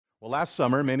Well, last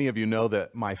summer, many of you know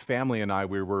that my family and I,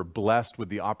 we were blessed with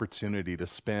the opportunity to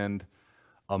spend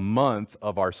a month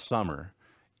of our summer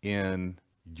in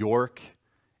York,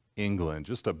 England.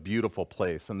 Just a beautiful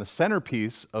place. And the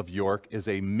centerpiece of York is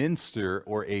a minster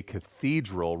or a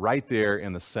cathedral right there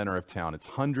in the center of town. It's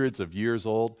hundreds of years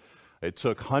old. It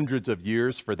took hundreds of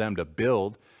years for them to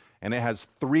build. And it has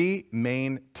three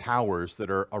main towers that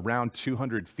are around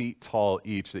 200 feet tall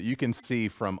each that you can see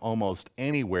from almost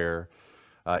anywhere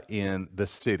in the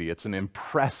city. It's an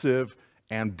impressive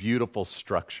and beautiful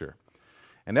structure.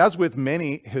 And as with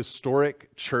many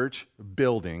historic church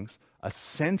buildings, a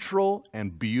central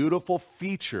and beautiful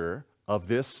feature of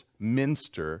this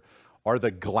minster are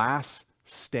the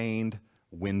glass-stained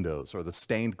windows, or the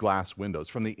stained glass windows.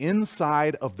 From the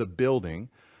inside of the building,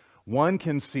 one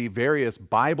can see various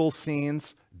Bible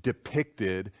scenes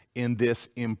depicted in this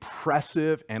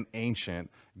impressive and ancient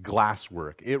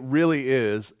glasswork. It really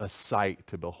is a sight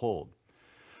to behold.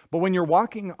 But when you're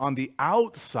walking on the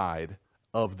outside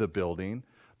of the building,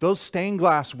 those stained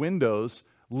glass windows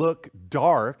look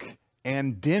dark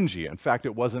and dingy. In fact,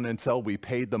 it wasn't until we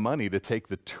paid the money to take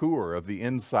the tour of the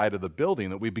inside of the building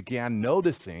that we began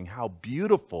noticing how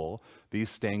beautiful these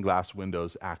stained glass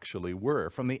windows actually were.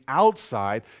 From the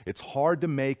outside, it's hard to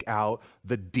make out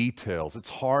the details. It's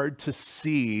hard to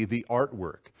see the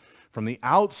artwork. From the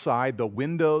outside, the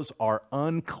windows are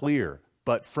unclear,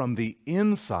 but from the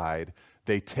inside,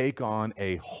 they take on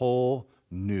a whole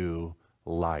new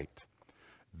light.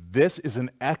 This is an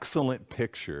excellent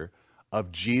picture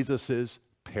of Jesus's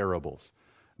parables.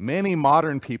 Many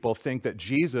modern people think that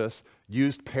Jesus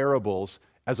used parables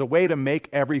as a way to make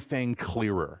everything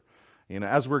clearer.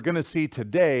 As we're going to see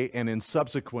today and in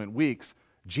subsequent weeks,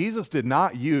 Jesus did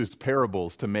not use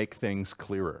parables to make things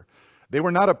clearer. They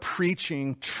were not a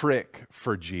preaching trick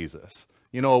for Jesus,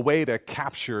 a way to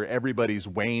capture everybody's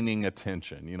waning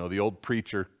attention, the old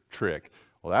preacher trick.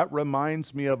 Well, that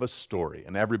reminds me of a story,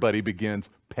 and everybody begins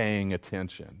paying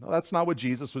attention. No, that's not what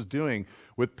Jesus was doing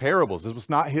with parables. This was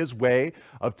not his way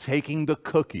of taking the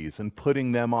cookies and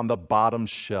putting them on the bottom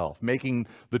shelf, making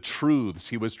the truths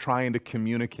he was trying to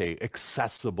communicate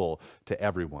accessible to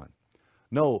everyone.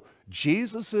 No,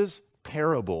 Jesus's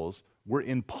parables were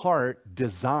in part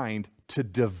designed to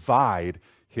divide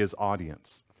his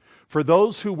audience. For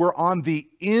those who were on the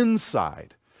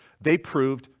inside, they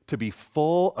proved to be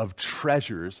full of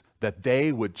treasures that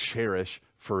they would cherish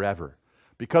forever.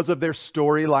 Because of their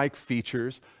story-like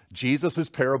features, Jesus'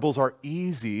 parables are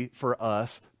easy for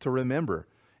us to remember.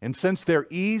 And since they're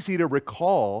easy to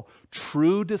recall,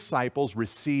 true disciples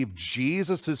receive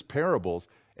Jesus' parables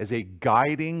as a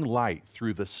guiding light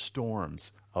through the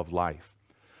storms of life.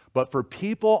 But for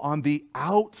people on the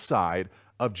outside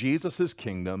of Jesus'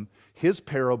 kingdom, his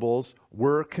parables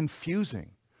were confusing,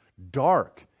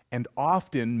 dark, and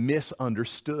often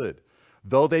misunderstood.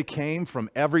 Though they came from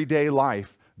everyday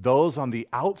life, those on the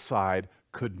outside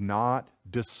could not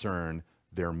discern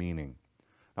their meaning.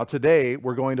 Now today,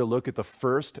 we're going to look at the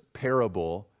first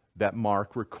parable that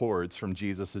Mark records from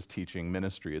Jesus' teaching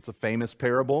ministry. It's a famous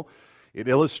parable. It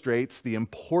illustrates the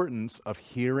importance of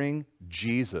hearing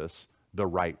Jesus the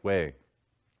right way.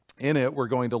 In it, we're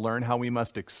going to learn how we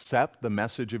must accept the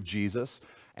message of Jesus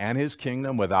and his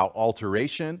kingdom without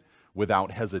alteration,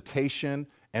 without hesitation,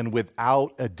 and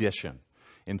without addition.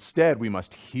 Instead, we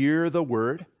must hear the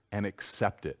word and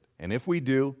accept it. And if we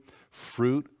do,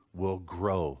 fruit will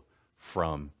grow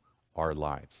from our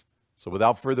lives. So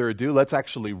without further ado, let's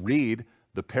actually read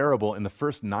the parable in the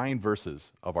first 9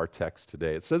 verses of our text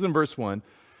today. It says in verse 1,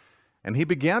 "And he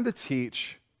began to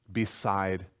teach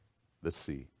beside the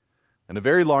sea. And a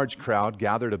very large crowd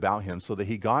gathered about him, so that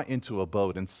he got into a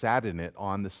boat and sat in it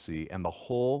on the sea, and the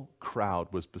whole crowd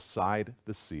was beside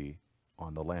the sea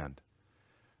on the land.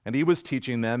 And he was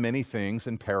teaching them many things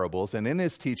in parables, and in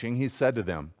his teaching he said to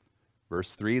them,"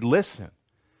 verse 3, "Listen,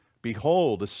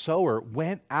 behold, a sower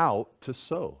went out to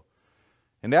sow.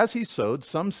 And as he sowed,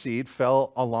 some seed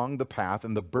fell along the path,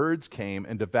 and the birds came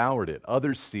and devoured it.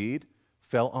 Other seed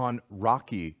fell on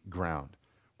rocky ground,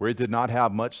 where it did not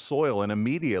have much soil, and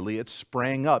immediately it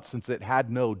sprang up, since it had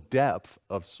no depth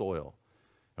of soil.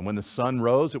 And when the sun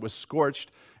rose, it was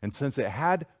scorched, and since it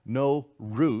had no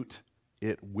root,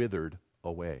 it withered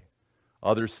away.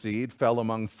 Other seed fell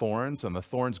among thorns, and the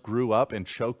thorns grew up and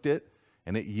choked it,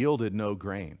 and it yielded no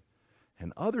grain.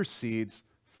 And other seeds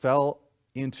fell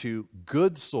into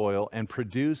good soil and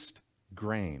produced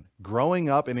grain, growing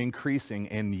up and increasing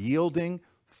and yielding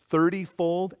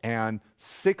 30-fold and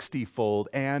 60-fold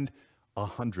and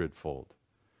 100-fold.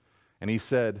 And he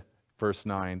said, verse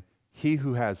 9, "He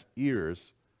who has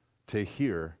ears to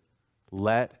hear,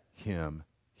 let him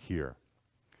hear."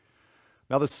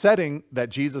 Now, the setting that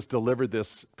Jesus delivered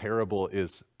this parable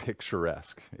is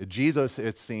picturesque. Jesus,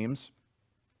 it seems,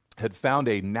 had found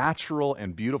a natural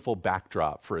and beautiful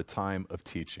backdrop for a time of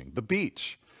teaching, the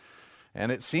beach.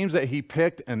 And it seems that he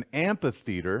picked an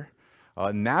amphitheater,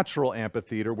 a natural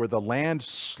amphitheater, where the land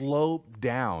sloped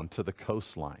down to the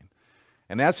coastline.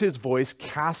 And as his voice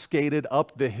cascaded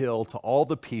up the hill to all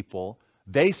the people,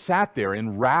 they sat there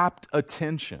in rapt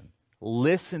attention,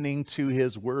 listening to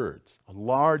his words, a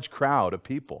large crowd of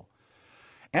people.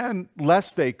 And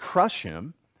lest they crush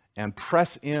him and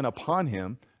press in upon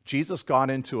him, Jesus got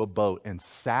into a boat and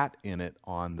sat in it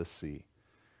on the sea.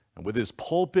 And with his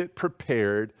pulpit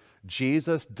prepared,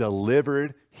 Jesus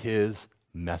delivered his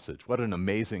message. What an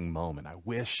amazing moment. I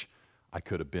wish I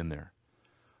could have been there.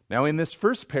 Now, in this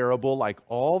first parable, like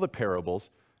all the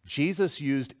parables, Jesus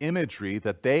used imagery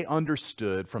that they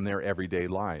understood from their everyday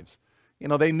lives. You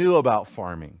know, they knew about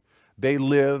farming. They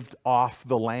lived off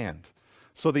the land.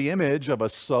 So the image of a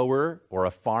sower or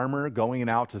a farmer going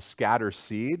out to scatter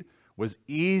seed was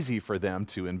easy for them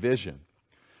to envision.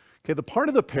 Okay, the part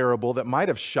of the parable that might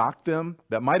have shocked them,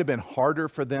 that might have been harder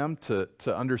for them to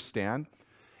understand,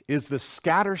 is the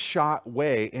scattershot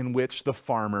way in which the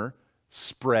farmer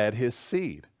spread his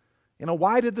seed. You know,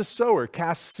 why did the sower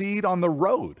cast seed on the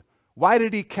road? Why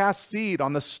did he cast seed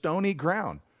on the stony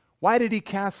ground? Why did he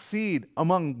cast seed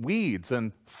among weeds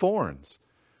and thorns?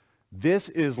 This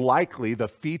is likely the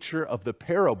feature of the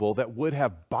parable that would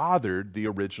have bothered the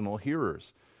original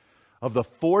hearers. Of the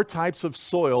 4 types of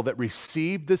soil that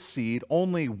received the seed,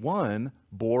 only one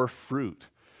bore fruit.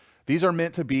 These are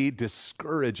meant to be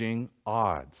discouraging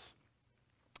odds.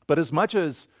 But as much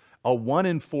as a 1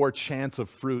 in 4 chance of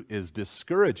fruit is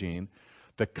discouraging,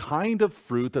 the kind of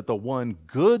fruit that the one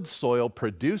good soil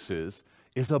produces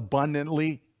is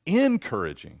abundantly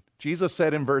encouraging. Jesus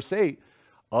said in verse 8,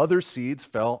 other seeds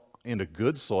fell into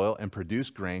good soil and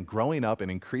produced grain, growing up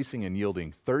and increasing and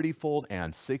yielding 30-fold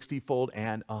and 60-fold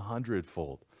and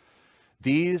 100-fold.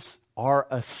 These are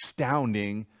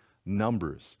astounding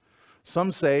numbers.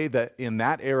 Some say that in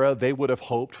that era, they would have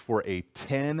hoped for a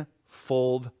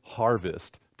 10-fold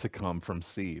harvest to come from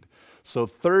seed. So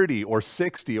 30 or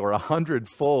 60 or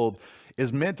 100-fold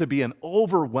is meant to be an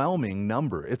overwhelming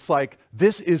number. It's like,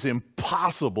 this is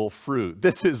impossible fruit.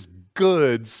 This is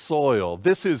good soil.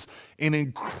 This is an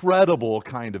incredible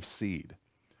kind of seed.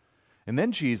 And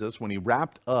then Jesus, when he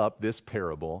wrapped up this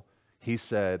parable, he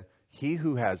said, he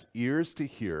who has ears to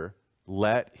hear,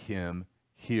 let him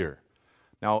hear.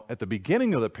 Now, at the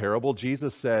beginning of the parable,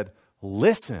 Jesus said,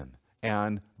 listen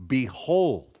and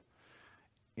behold.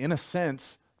 In a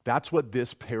sense, that's what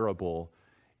this parable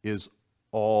is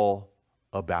all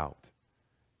about.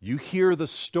 You hear the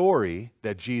story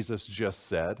that Jesus just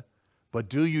said, but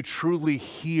do you truly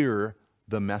hear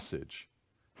the message?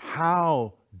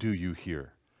 How do you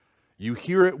hear? You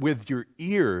hear it with your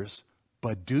ears,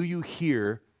 but do you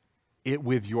hear it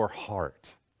with your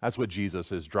heart? That's what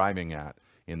Jesus is driving at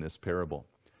in this parable.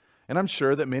 And I'm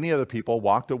sure that many of the people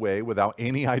walked away without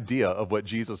any idea of what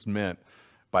Jesus meant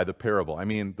by the parable. I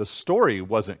mean, the story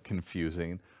wasn't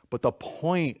confusing, but the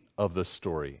point of the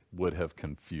story would have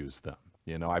confused them.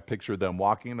 You know, I pictured them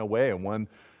walking away and one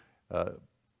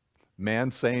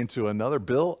man saying to another,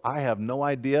 Bill, I have no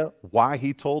idea why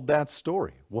he told that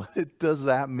story. What does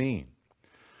that mean?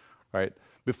 All right.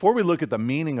 Before we look at the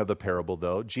meaning of the parable,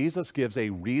 though, Jesus gives a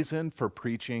reason for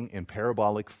preaching in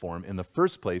parabolic form in the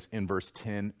first place in verse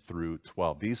 10 through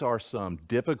 12. These are some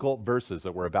difficult verses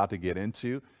that we're about to get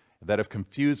into that have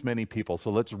confused many people.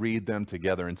 So let's read them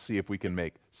together and see if we can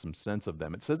make some sense of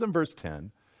them. It says in verse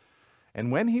 10,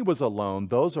 and when he was alone,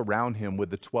 those around him with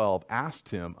the 12 asked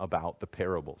him about the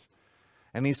parables.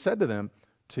 And he said to them,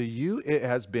 to you it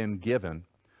has been given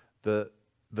the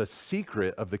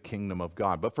secret of the kingdom of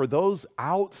God. But for those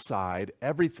outside,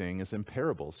 everything is in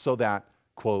parables, so that,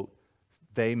 quote,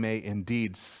 they may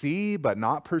indeed see but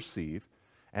not perceive,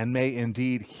 and may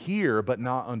indeed hear but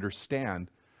not understand,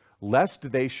 lest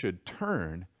they should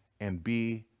turn and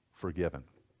be forgiven.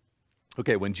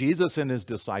 Okay, when Jesus and his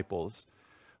disciples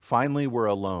finally were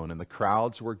alone and the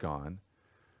crowds were gone,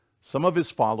 some of his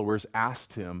followers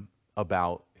asked him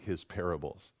about his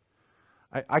parables.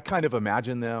 I kind of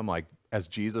imagine them like as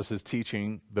Jesus is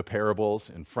teaching the parables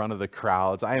in front of the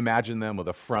crowds. I imagine them with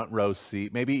a front row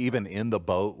seat, maybe even in the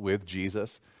boat with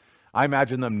Jesus. I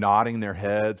imagine them nodding their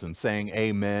heads and saying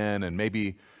amen and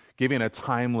maybe giving a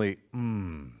timely,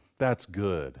 that's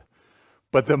good.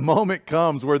 But the moment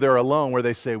comes where they're alone, where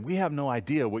they say, we have no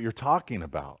idea what you're talking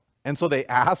about. And so they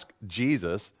ask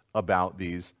Jesus about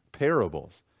these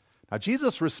parables. Now,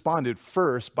 Jesus responded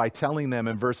first by telling them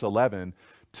in verse 11,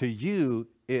 to you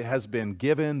it has been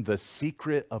given the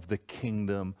secret of the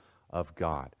kingdom of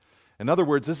God. In other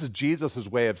words, this is Jesus'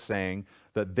 way of saying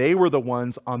that they were the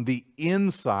ones on the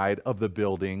inside of the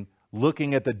building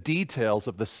looking at the details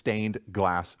of the stained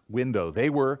glass window. They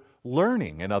were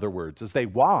learning, in other words, as they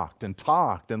walked and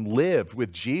talked and lived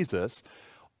with Jesus,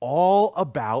 all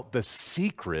about the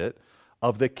secret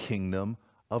of the kingdom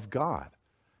of God.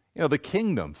 You know, the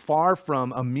kingdom, far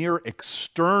from a mere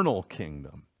external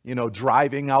kingdom,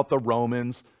 driving out the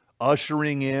Romans,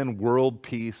 ushering in world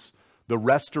peace, the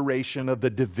restoration of the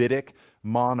Davidic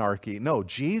monarchy. No,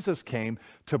 Jesus came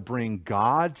to bring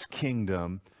God's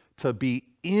kingdom to be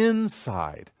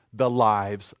inside the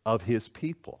lives of his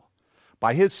people.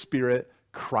 By his Spirit,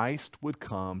 Christ would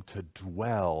come to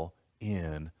dwell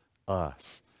in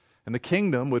us. And the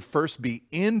kingdom would first be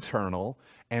internal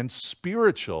and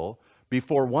spiritual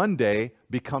before one day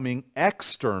becoming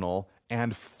external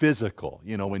and physical,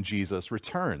 when Jesus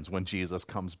returns, when Jesus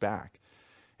comes back.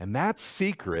 And that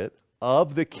secret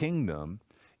of the kingdom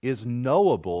is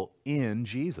knowable in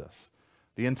Jesus.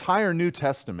 The entire New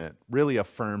Testament really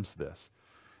affirms this.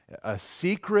 A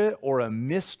secret or a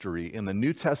mystery in the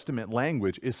New Testament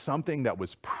language is something that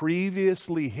was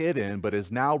previously hidden but is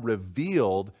now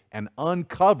revealed and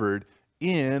uncovered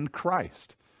in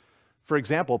Christ. For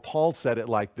example, Paul said it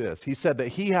like this. He said that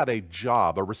he had a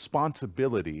job, a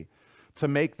responsibility to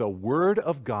make the Word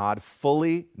of God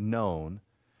fully known,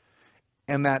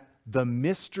 and that the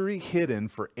mystery hidden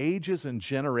for ages and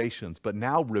generations, but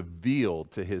now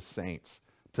revealed to his saints.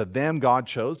 To them God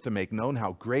chose to make known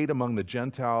how great among the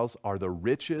Gentiles are the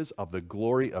riches of the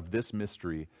glory of this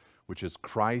mystery, which is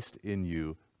Christ in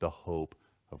you, the hope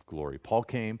of glory. Paul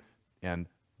came and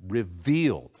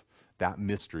revealed that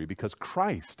mystery because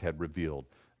Christ had revealed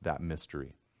that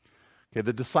mystery. Okay,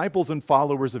 the disciples and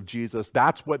followers of Jesus,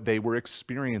 that's what they were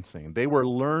experiencing. They were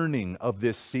learning of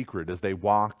this secret as they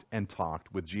walked and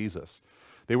talked with Jesus.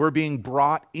 They were being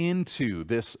brought into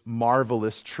this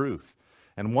marvelous truth.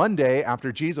 And one day,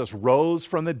 after Jesus rose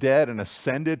from the dead and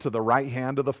ascended to the right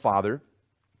hand of the Father,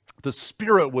 the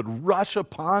Spirit would rush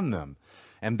upon them,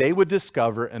 and they would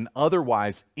discover an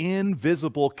otherwise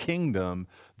invisible kingdom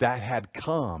that had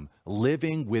come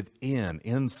living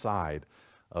inside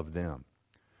of them.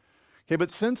 Okay,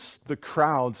 but since the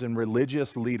crowds and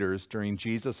religious leaders during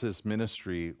Jesus'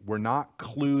 ministry were not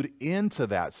clued into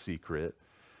that secret,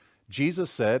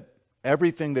 Jesus said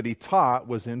everything that he taught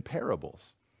was in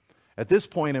parables. At this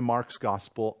point in Mark's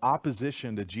gospel,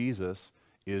 opposition to Jesus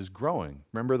is growing.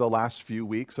 Remember the last few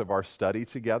weeks of our study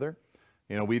together?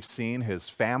 We've seen his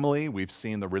family, we've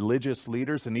seen the religious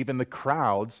leaders, and even the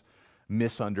crowds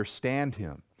misunderstand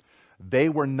him. They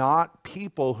were not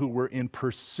people who were in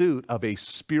pursuit of a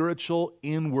spiritual,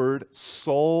 inward,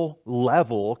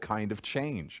 soul-level kind of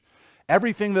change.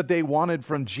 Everything that they wanted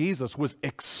from Jesus was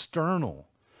external.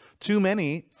 Too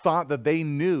many thought that they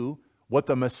knew what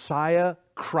the Messiah,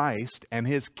 Christ, and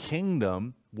his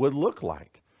kingdom would look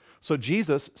like. So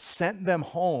Jesus sent them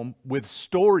home with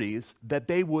stories that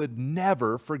they would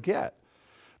never forget.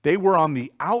 They were on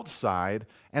the outside,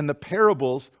 and the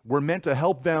parables were meant to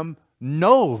help them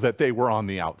know that they were on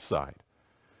the outside.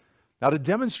 Now, to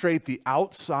demonstrate the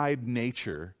outside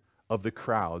nature of the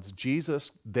crowds,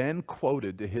 Jesus then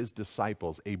quoted to his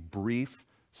disciples a brief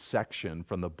section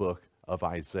from the book of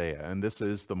Isaiah, and this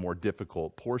is the more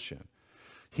difficult portion.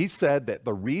 He said that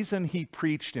the reason he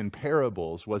preached in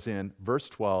parables was in verse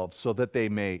 12, so that they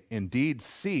may indeed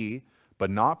see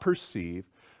but not perceive,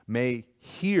 may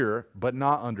hear but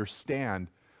not understand,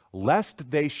 lest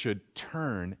they should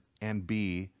turn and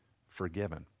be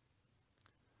forgiven.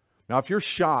 Now, if you're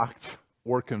shocked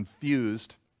or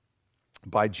confused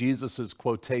by Jesus'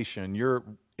 quotation, you're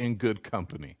in good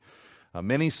company.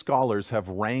 Many scholars have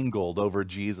wrangled over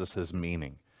Jesus'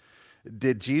 meaning.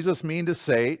 Did Jesus mean to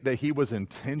say that he was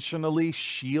intentionally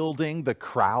shielding the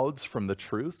crowds from the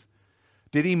truth?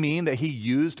 Did he mean that he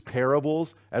used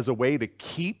parables as a way to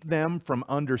keep them from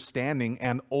understanding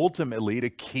and ultimately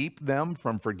to keep them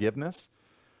from forgiveness?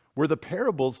 Were the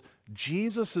parables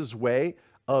Jesus' way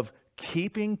of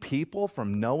keeping people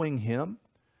from knowing him?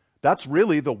 That's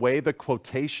really the way the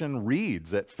quotation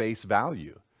reads at face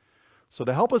value. So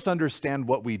to help us understand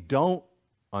what we don't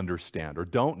understand or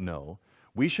don't know,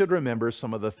 we should remember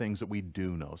some of the things that we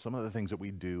do know, some of the things that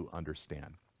we do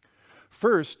understand.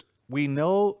 First, we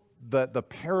know that the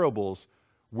parables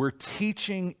were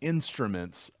teaching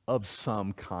instruments of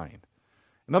some kind.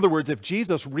 In other words, if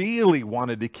Jesus really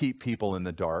wanted to keep people in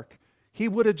the dark, he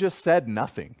would have just said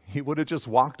nothing. He would have just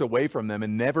walked away from them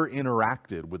and never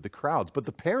interacted with the crowds. But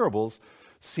the parables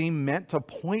seem meant to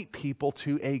point people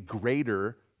to a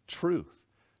greater truth.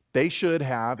 They should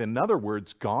have, in other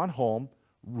words, gone home,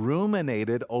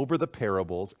 ruminated over the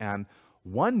parables, and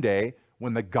one day,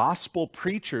 when the gospel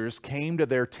preachers came to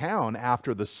their town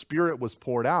after the Spirit was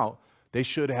poured out, they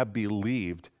should have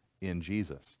believed in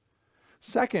Jesus.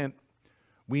 Second,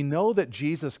 we know that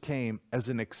Jesus came as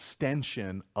an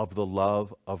extension of the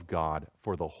love of God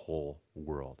for the whole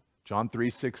world. John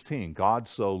 3:16, God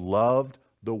so loved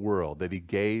the world that he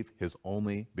gave his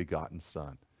only begotten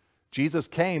Son. Jesus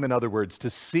came, in other words, to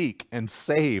seek and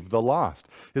save the lost.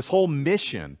 His whole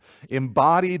mission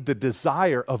embodied the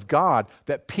desire of God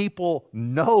that people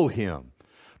know him.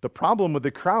 The problem with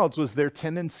the crowds was their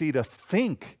tendency to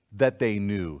think that they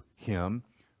knew him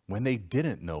when they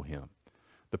didn't know him.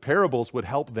 The parables would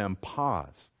help them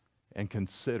pause and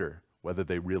consider whether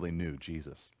they really knew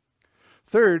Jesus.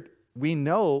 Third, we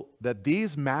know that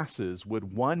these masses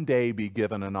would one day be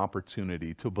given an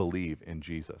opportunity to believe in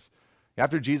Jesus.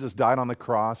 After Jesus died on the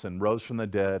cross and rose from the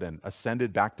dead and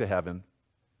ascended back to heaven,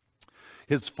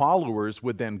 his followers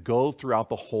would then go throughout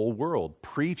the whole world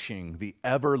preaching the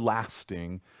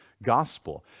everlasting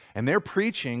gospel. And their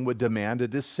preaching would demand a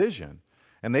decision.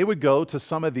 And they would go to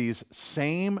some of these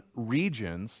same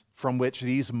regions from which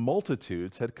these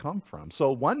multitudes had come from.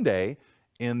 So one day,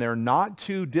 in their not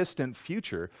too distant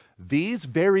future, these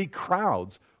very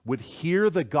crowds would hear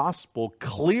the gospel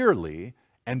clearly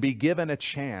and be given a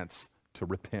chance to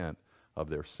repent of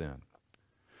their sin.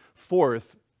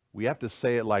 Fourth, we have to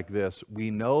say it like this: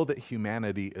 we know that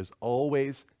humanity is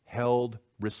always held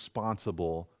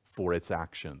responsible for its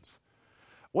actions.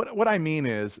 What I mean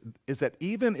is that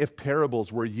even if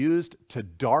parables were used to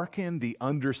darken the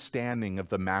understanding of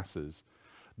the masses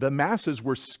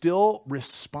were still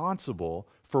responsible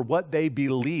for what they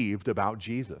believed about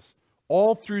Jesus.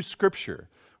 All through Scripture,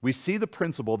 we see the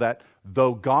principle that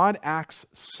though God acts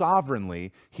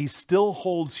sovereignly, he still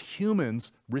holds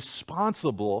humans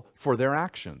responsible for their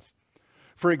actions.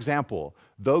 For example,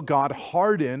 though God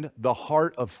hardened the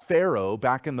heart of Pharaoh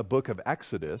back in the book of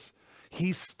Exodus,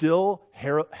 he still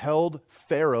held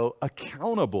Pharaoh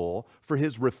accountable for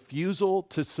his refusal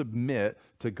to submit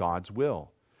to God's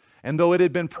will. And though it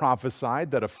had been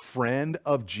prophesied that a friend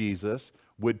of Jesus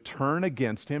would turn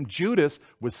against him, Judas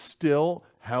was still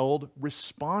held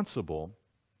responsible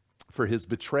for his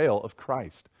betrayal of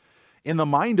Christ. In the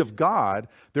mind of God,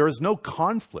 there is no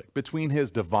conflict between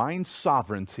his divine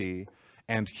sovereignty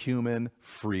and human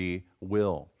free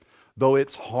will. Though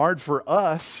it's hard for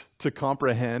us to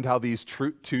comprehend how these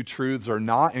two truths are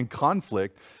not in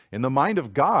conflict, in the mind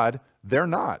of God, they're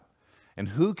not. And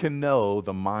who can know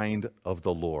the mind of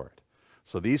the Lord?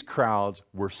 So these crowds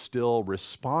were still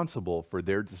responsible for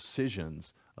their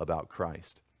decisions about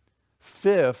Christ.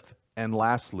 Fifth, and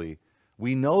lastly,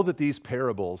 we know that these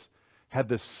parables had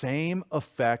the same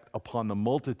effect upon the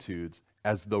multitudes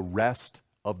as the rest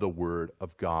of the Word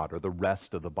of God, or the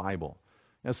rest of the Bible.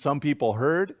 Now, some people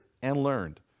heard and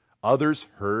learned. Others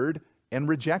heard and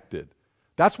rejected.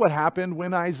 That's what happened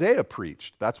when Isaiah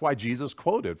preached. That's why Jesus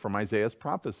quoted from Isaiah's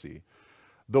prophecy.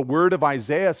 The word of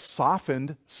Isaiah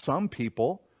softened some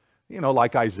people,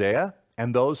 like Isaiah,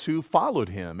 and those who followed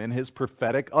him in his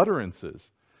prophetic utterances.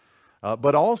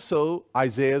 But also,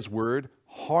 Isaiah's word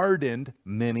hardened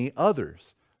many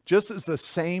others. Just as the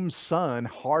same sun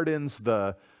hardens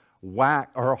the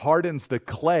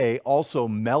clay, also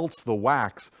melts the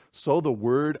wax, so the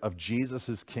word of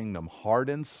Jesus' kingdom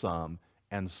hardens some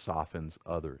and softens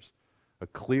others. A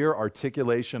clear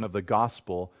articulation of the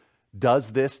gospel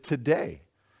does this today,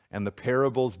 and the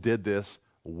parables did this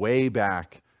way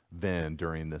back then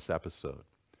during this episode.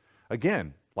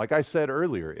 Again, like I said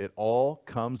earlier, it all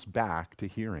comes back to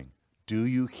hearing. Do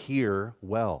you hear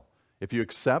well? If you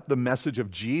accept the message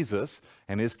of Jesus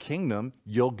and his kingdom,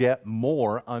 you'll get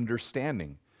more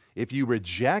understanding. If you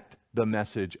reject the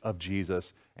message of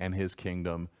Jesus and his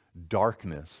kingdom,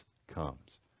 darkness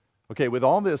comes. Okay, with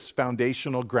all this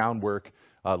foundational groundwork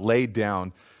laid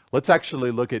down, let's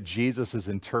actually look at Jesus'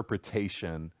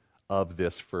 interpretation of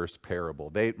this first parable.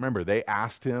 They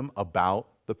asked him about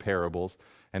the parables,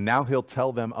 and now he'll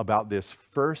tell them about this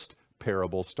first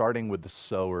parable, starting with the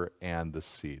sower and the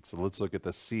seed. So let's look at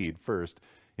the seed first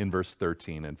in verse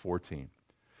 13 and 14.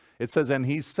 It says, "And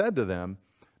he said to them,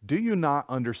 'Do you not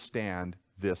understand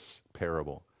this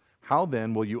parable? How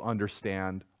then will you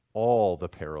understand all the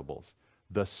parables?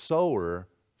 The sower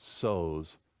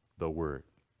sows the word.'"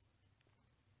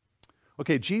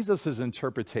 Okay, Jesus'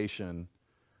 interpretation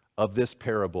of this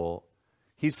parable,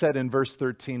 he said in verse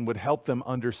 13, would help them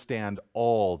understand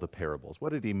all the parables.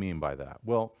 What did he mean by that?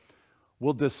 Well,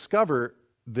 we'll discover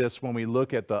this when we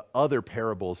look at the other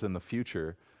parables in the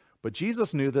future. But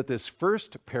Jesus knew that this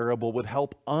first parable would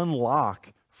help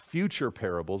unlock future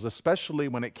parables, especially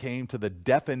when it came to the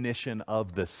definition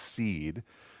of the seed,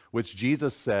 which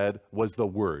Jesus said was the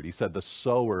word. He said the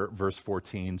sower, verse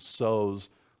 14, sows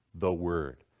the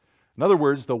word. In other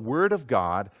words, the word of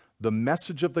God, the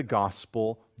message of the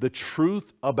gospel, the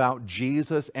truth about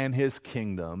Jesus and his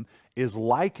kingdom is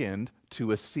likened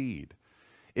to a seed.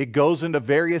 It goes into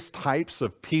various types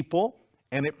of people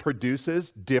and it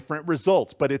produces different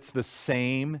results, but it's the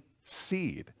same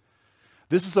seed.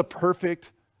 This is a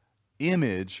perfect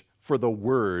image for the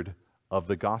word of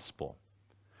the gospel.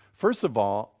 First of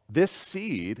all, this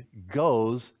seed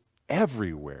goes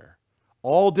everywhere.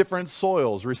 All different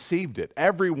soils received it.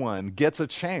 Everyone gets a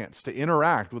chance to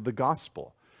interact with the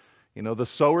gospel. You know, the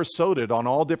sower sowed it on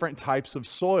all different types of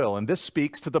soil, and this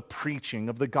speaks to the preaching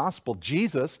of the gospel.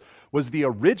 Jesus was the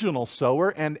original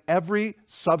sower, and every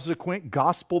subsequent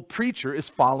gospel preacher is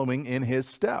following in his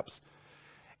steps.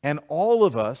 And all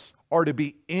of us are to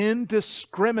be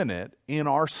indiscriminate in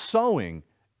our sowing.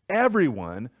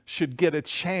 Everyone should get a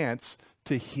chance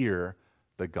to hear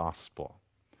the gospel.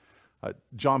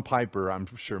 John Piper, I'm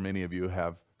sure many of you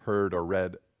have heard or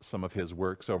read some of his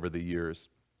works over the years,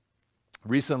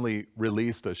 recently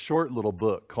released a short little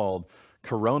book called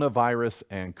Coronavirus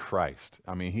and Christ.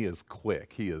 I mean, he is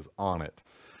quick. He is on it.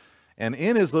 And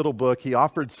in his little book, he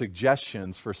offered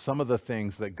suggestions for some of the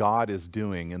things that God is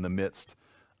doing in the midst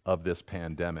of this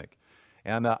pandemic.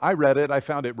 And I read it. I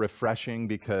found it refreshing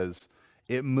because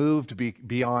it moved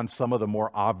beyond some of the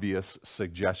more obvious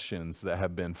suggestions that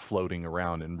have been floating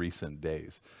around in recent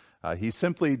days. He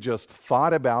simply just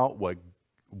thought about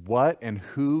what and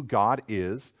who God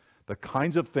is, the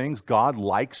kinds of things God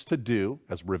likes to do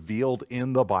as revealed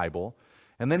in the Bible,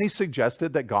 and then he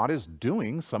suggested that God is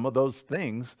doing some of those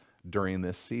things during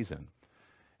this season.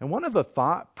 And one of the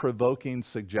thought-provoking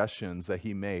suggestions that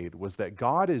he made was that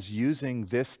God is using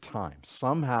this time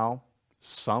somehow,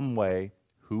 some way,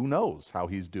 who knows how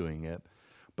he's doing it,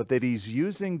 but that he's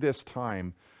using this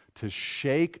time to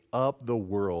shake up the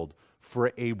world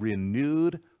for a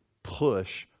renewed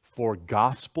push for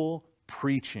gospel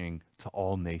preaching to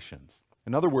all nations.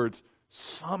 In other words,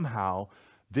 somehow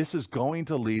this is going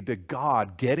to lead to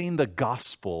God getting the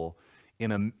gospel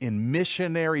in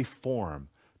missionary form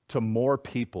to more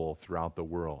people throughout the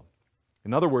world.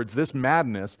 In other words, this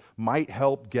madness might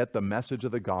help get the message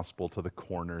of the gospel to the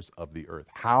corners of the earth.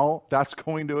 How that's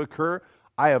going to occur,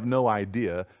 I have no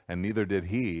idea, and neither did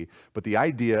he. But the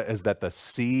idea is that the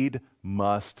seed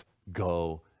must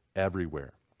go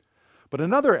everywhere. But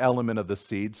another element of the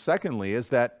seed, secondly, is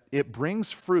that it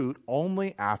brings fruit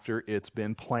only after it's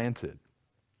been planted.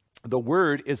 The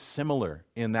word is similar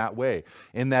in that way,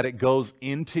 in that it goes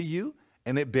into you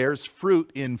and it bears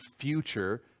fruit in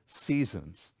future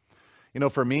seasons. You know,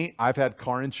 for me, I've had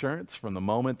car insurance from the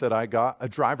moment that I got a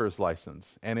driver's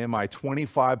license. And in my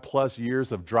 25 plus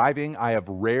years of driving, I have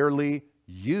rarely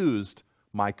used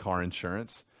my car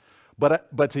insurance.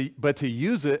 But to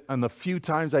use it, and the few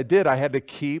times I did, I had to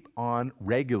keep on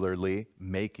regularly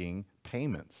making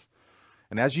payments.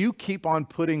 And as you keep on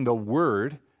putting the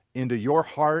word into your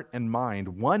heart and mind,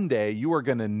 one day you are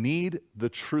going to need the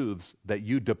truths that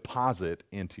you deposit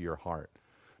into your heart.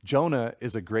 Jonah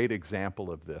is a great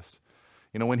example of this.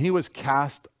 You know, when he was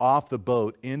cast off the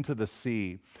boat into the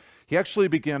sea, he actually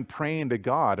began praying to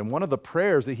God. And one of the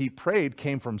prayers that he prayed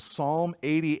came from Psalm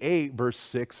 88, verse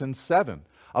 6 and 7.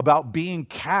 About being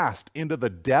cast into the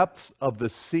depths of the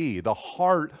sea, the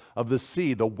heart of the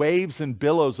sea, the waves and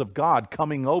billows of God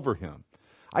coming over him.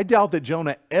 I doubt that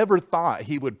Jonah ever thought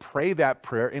he would pray that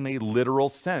prayer in a literal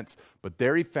sense, but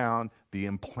there he found the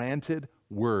implanted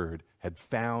word had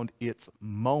found its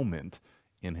moment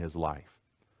in his life.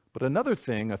 But another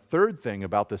thing, a third thing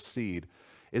about the seed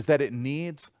is that it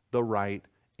needs the right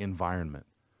environment.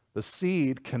 The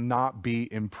seed cannot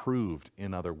be improved,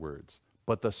 in other words.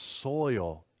 But the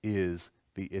soil is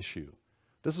the issue.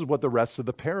 This is what the rest of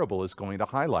the parable is going to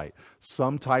highlight.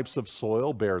 Some types of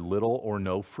soil bear little or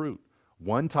no fruit.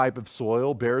 One type of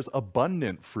soil bears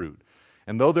abundant fruit.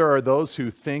 And though there are those who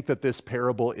think that this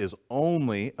parable is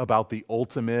only about the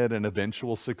ultimate and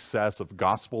eventual success of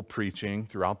gospel preaching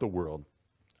throughout the world,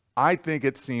 I think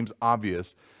it seems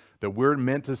obvious that we're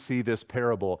meant to see this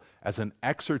parable as an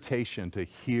exhortation to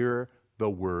hear the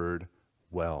word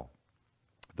well.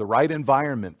 The right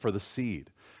environment for the seed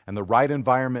and the right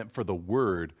environment for the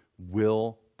word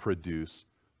will produce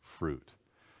fruit.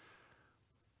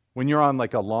 When you're on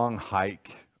like a long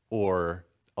hike or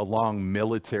a long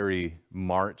military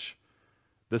march,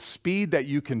 the speed that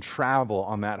you can travel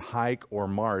on that hike or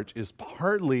march is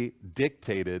partly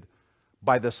dictated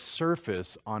by the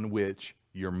surface on which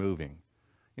you're moving.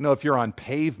 You know, if you're on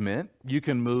pavement, you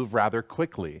can move rather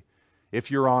quickly.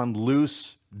 If you're on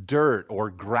loose dirt or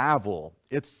gravel,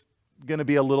 it's going to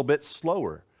be a little bit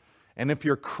slower. And if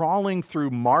you're crawling through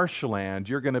marshland,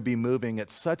 you're going to be moving at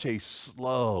such a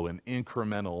slow and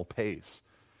incremental pace.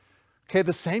 Okay,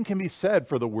 the same can be said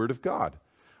for the Word of God.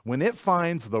 When it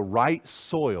finds the right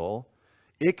soil,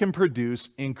 it can produce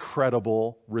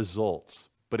incredible results.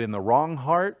 But in the wrong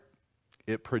heart,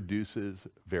 it produces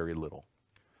very little.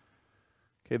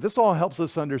 Okay, this all helps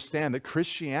us understand that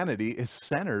Christianity is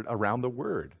centered around the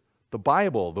Word. The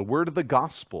Bible, the Word of the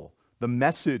Gospel, the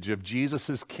message of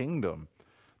Jesus' kingdom.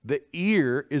 The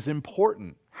ear is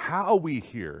important. How we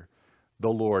hear the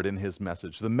Lord and His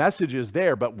message. The message is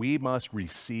there, but we must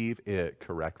receive it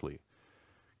correctly.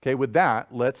 Okay, with that,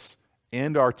 let's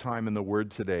end our time in the Word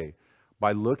today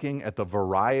by looking at the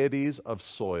varieties of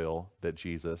soil that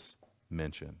Jesus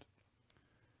mentioned.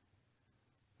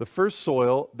 The first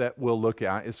soil that we'll look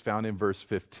at is found in verse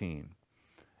 15.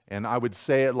 And I would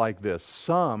say it like this: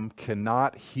 some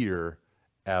cannot hear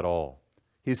at all.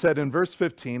 He said in verse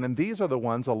 15, and these are the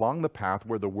ones along the path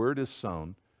where the word is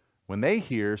sown. When they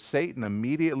hear, Satan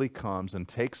immediately comes and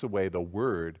takes away the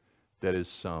word that is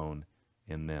sown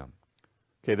in them.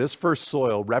 Okay, this first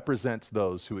soil represents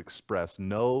those who express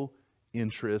no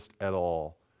interest at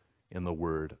all in the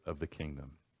word of the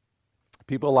kingdom.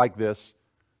 People like this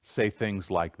say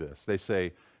things like this. They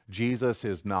say, Jesus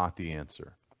is not the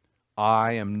answer.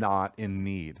 I am not in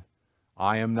need.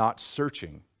 I am not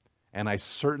searching. And I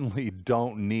certainly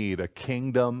don't need a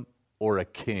kingdom or a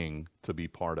king to be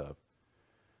part of.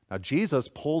 Now, Jesus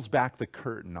pulls back the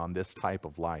curtain on this type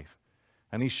of life.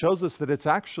 And he shows us that it's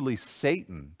actually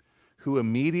Satan who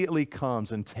immediately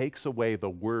comes and takes away the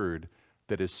word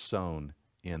that is sown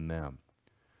in them.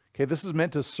 Okay, this is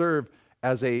meant to serve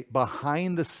as a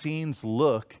behind-the-scenes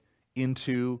look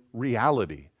into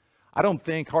reality. I don't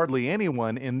think hardly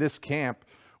anyone in this camp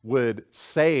would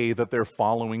say that they're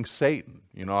following Satan.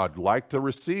 You know, I'd like to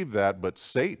receive that, but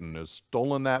Satan has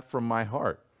stolen that from my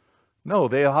heart. No,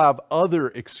 they'll have other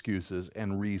excuses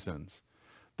and reasons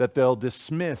that they'll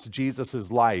dismiss Jesus'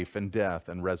 life and death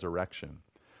and resurrection.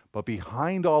 But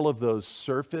behind all of those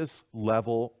surface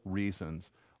level reasons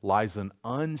lies an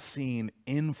unseen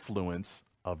influence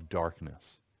of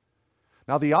darkness.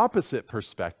 Now, the opposite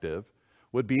perspective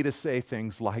would be to say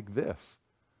things like this: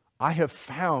 I have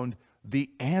found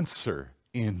the answer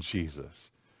in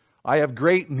Jesus. I have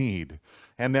great need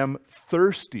and am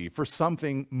thirsty for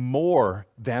something more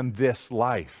than this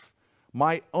life.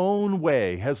 My own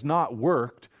way has not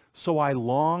worked, so I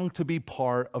long to be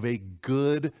part of a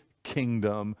good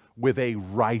kingdom with a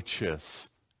righteous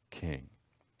king.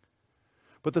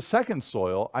 But the second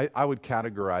soil I would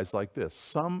categorize like this: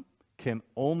 some can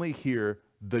only hear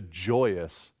the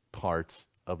joyous parts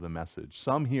of the message.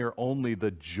 Some hear only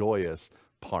the joyous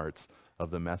parts of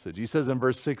the message. He says in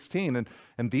verse 16,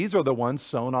 and these are the ones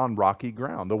sown on rocky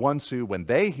ground, the ones who, when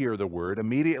they hear the word,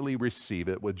 immediately receive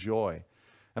it with joy.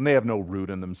 And they have no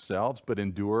root in themselves, but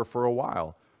endure for a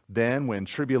while. Then when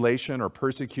tribulation or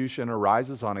persecution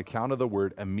arises on account of the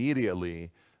word, immediately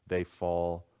they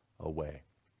fall away.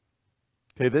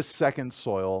 Okay, this second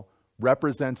soil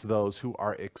represents those who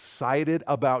are excited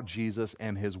about Jesus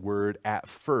and his word at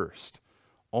first,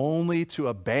 only to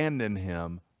abandon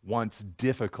him once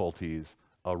difficulties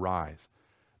arise.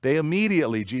 They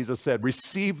immediately, Jesus said,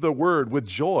 receive the word with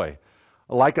joy,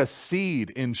 like a seed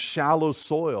in shallow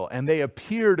soil, and they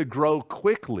appear to grow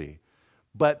quickly,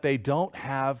 but they don't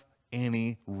have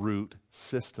any root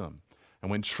system. And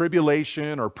when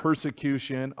tribulation or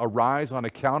persecution arise on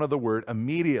account of the word,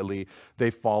 immediately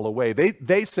they fall away.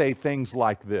 They say things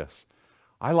like this: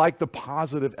 I like the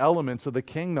positive elements of the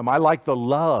kingdom. I like the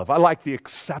love. I like the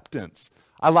acceptance.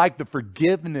 I like the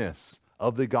forgiveness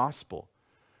of the gospel.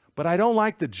 But I don't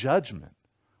like the judgment.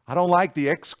 I don't like the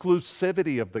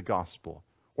exclusivity of the gospel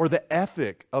or the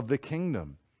ethic of the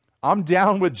kingdom. I'm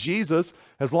down with Jesus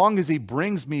as long as he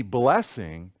brings me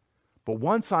blessing. But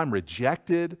once I'm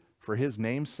rejected for his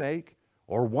name's sake,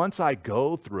 or once I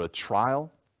go through a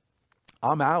trial,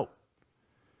 I'm out.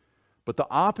 But the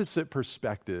opposite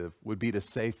perspective would be to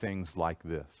say things like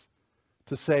this: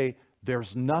 to say,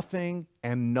 there's nothing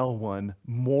and no one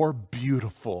more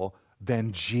beautiful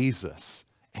than Jesus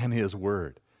and his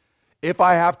word. If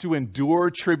I have to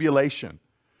endure tribulation,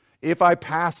 if I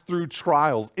pass through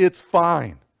trials, it's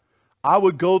fine. I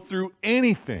would go through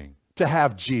anything to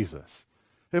have Jesus.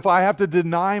 If I have to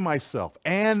deny myself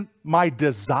and my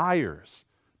desires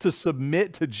to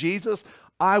submit to Jesus,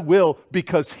 I will,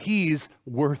 because he's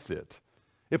worth it.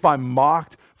 If I'm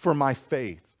mocked for my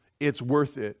faith, it's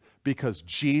worth it because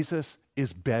Jesus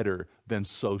is better than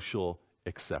social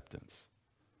acceptance.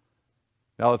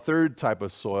 Now, the third type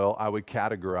of soil I would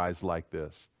categorize like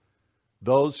this: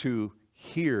 those who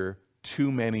hear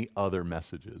too many other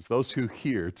messages. Those who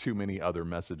hear too many other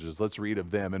messages. Let's read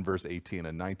of them in verse 18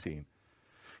 and 19.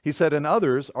 He said, "And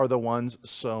others are the ones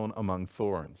sown among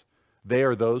thorns. They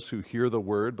are those who hear the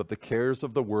word, but the cares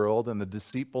of the world and the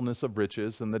deceitfulness of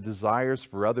riches and the desires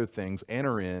for other things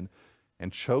enter in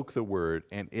and choke the word,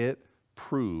 and it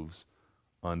proves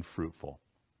unfruitful."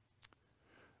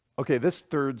 Okay, this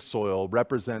third soil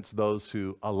represents those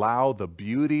who allow the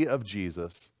beauty of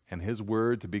Jesus and his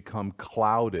word to become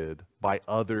clouded by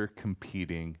other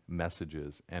competing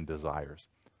messages and desires.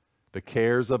 The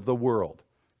cares of the world,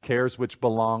 cares which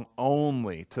belong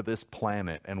only to this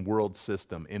planet and world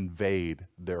system, invade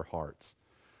their hearts.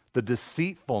 The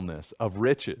deceitfulness of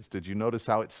riches, did you notice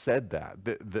how it said that?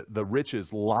 The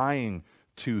riches lying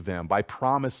to them by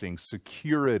promising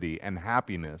security and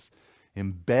happiness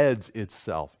embeds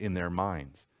itself in their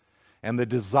minds. And the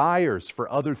desires for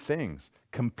other things,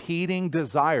 competing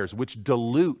desires which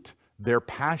dilute their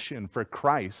passion for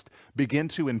Christ, begin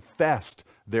to infest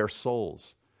their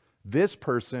souls. This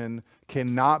person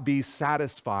cannot be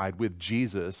satisfied with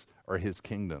Jesus or his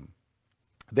kingdom.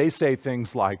 They say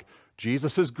things like,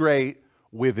 Jesus is great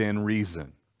within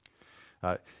reason.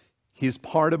 He's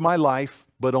part of my life,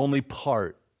 but only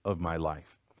part of my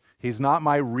life. He's not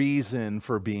my reason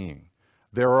for being.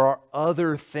 There are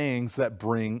other things that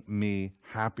bring me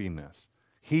happiness.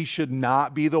 He should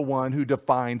not be the one who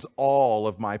defines all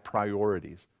of my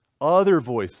priorities. Other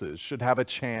voices should have a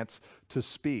chance to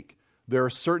speak. There are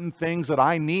certain things that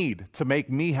I need to make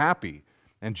me happy,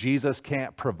 and Jesus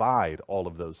can't provide all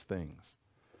of those things.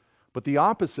 But the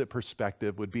opposite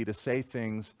perspective would be to say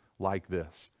things like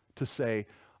this, to say,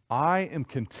 I am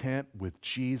content with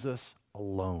Jesus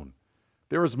alone.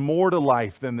 There is more to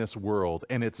life than this world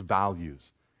and its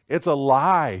values. It's a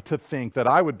lie to think that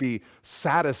I would be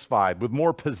satisfied with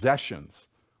more possessions,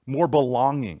 more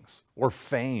belongings, or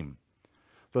fame.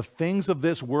 The things of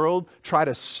this world try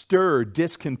to stir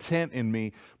discontent in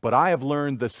me, but I have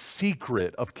learned the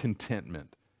secret of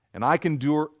contentment, and I can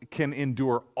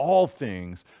endure all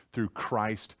things through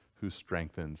Christ who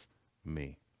strengthens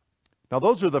me. Now,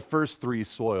 those are the first three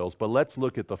soils, but let's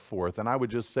look at the fourth, and I would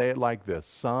just say it like this: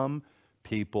 some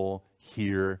people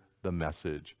hear the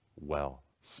message well.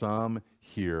 Some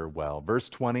hear well. Verse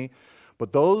 20,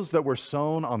 but those that were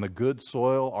sown on the good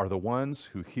soil are the ones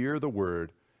who hear the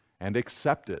word and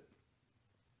accept it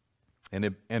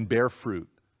and bear fruit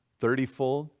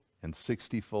 30-fold and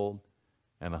 60-fold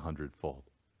and 100-fold.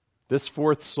 This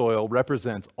fourth soil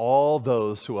represents all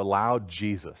those who allowed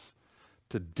Jesus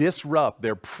to disrupt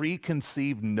their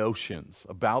preconceived notions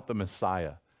about the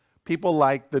Messiah. People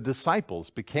like the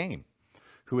disciples became,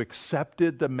 who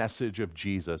accepted the message of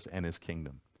Jesus and his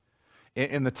kingdom.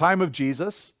 In the time of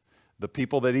Jesus, the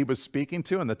people that he was speaking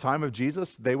to in the time of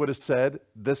Jesus, they would have said,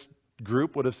 this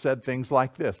group would have said things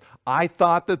like this: I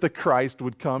thought that the Christ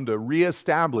would come to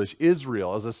reestablish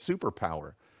Israel as a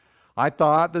superpower. I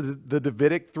thought that the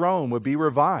Davidic throne would be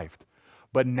revived.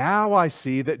 But now I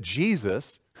see that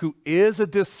Jesus, who is a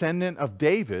descendant of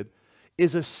David,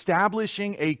 is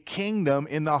establishing a kingdom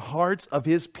in the hearts of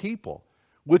his people,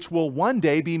 which will one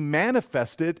day be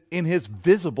manifested in his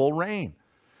visible reign.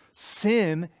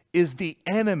 Sin is the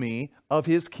enemy of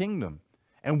his kingdom,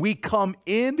 and we come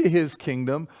into his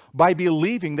kingdom by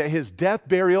believing that his death,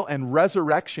 burial, and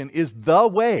resurrection is the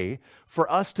way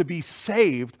for us to be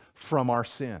saved from our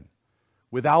sin.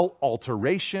 Without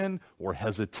alteration or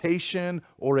hesitation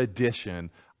or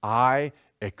addition, I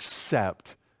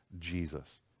accept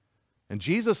Jesus. And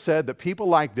Jesus said that people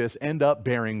like this end up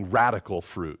bearing radical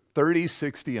fruit, 30,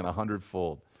 60, and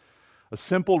 100-fold. A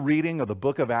simple reading of the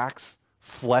book of Acts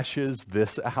fleshes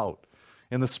this out.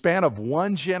 In the span of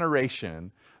one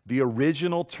generation, the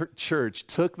original church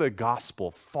took the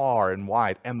gospel far and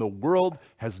wide, and the world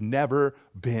has never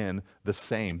been the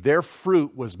same. Their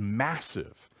fruit was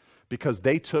massive because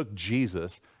they took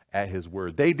Jesus at his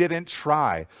word. They didn't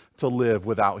try to live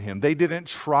without him. They didn't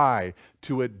try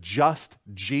to adjust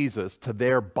Jesus to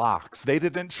their box. They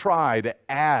didn't try to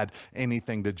add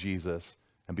anything to Jesus.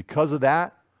 And because of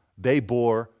that, they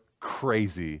bore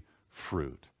crazy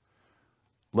fruit.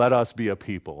 Let us be a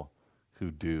people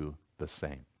who do the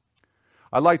same.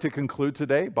 I'd like to conclude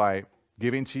today by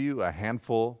giving to you a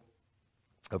handful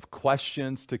of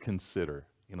questions to consider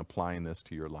in applying this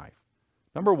to your life.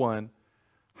 Number one,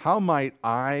 how might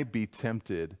I be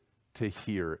tempted to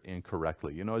hear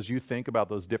incorrectly? You know, as you think about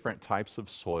those different types of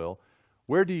soil,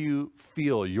 where do you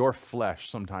feel your flesh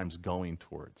sometimes going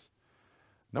towards?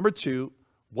 Number two,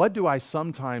 what do I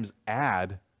sometimes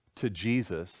add to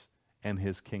Jesus and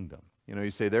his kingdom? You know,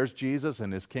 you say, there's Jesus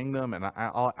and his kingdom, and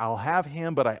I'll have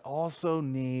him, but I also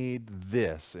need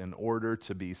this in order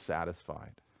to be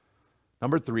satisfied.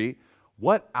 Number 3,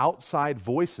 what outside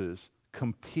voices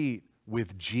compete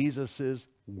with Jesus's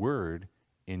word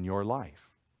in your life?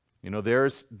 You know,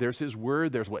 there's his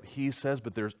word, there's what he says,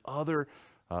 but there's other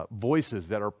voices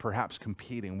that are perhaps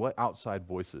competing. What outside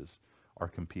voices are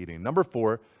competing? Number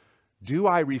 4, do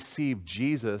I receive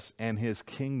Jesus and his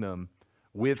kingdom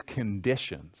with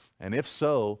conditions? And if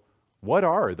so, what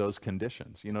are those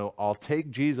conditions? You know, I'll take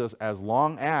Jesus as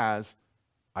long as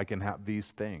I can have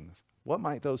these things. What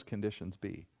might those conditions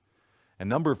be? And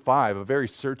number 5, a very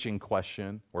searching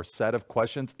question or set of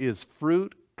questions, is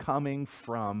fruit coming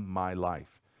from my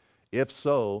life? If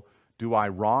so, do I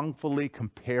wrongfully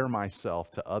compare myself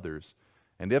to others?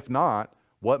 And if not,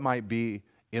 what might be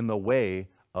in the way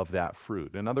of that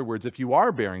fruit? In other words, if you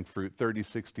are bearing fruit 30,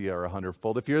 60, or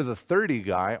 100-fold, if you're the 30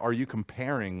 guy, are you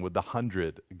comparing with the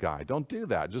 100 guy? Don't do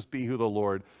that. Just be who the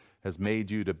Lord has made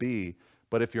you to be.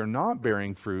 But if you're not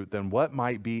bearing fruit, then what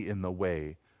might be in the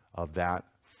way of that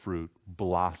fruit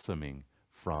blossoming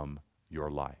from your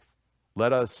life?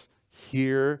 Let us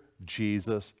hear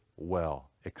Jesus well,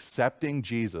 accepting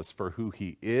Jesus for who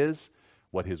he is,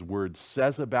 what his word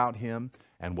says about him,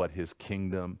 and what his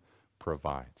kingdom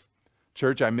provides.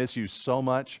 Church, I miss you so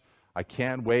much. I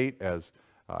can't wait, as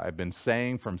I've been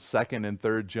saying from 2nd and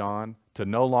 3rd John, to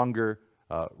no longer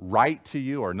write to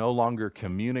you or no longer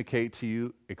communicate to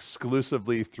you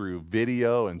exclusively through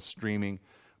video and streaming,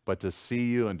 but to see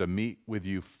you and to meet with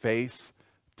you face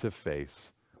to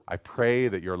face. I pray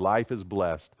that your life is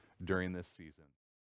blessed during this season.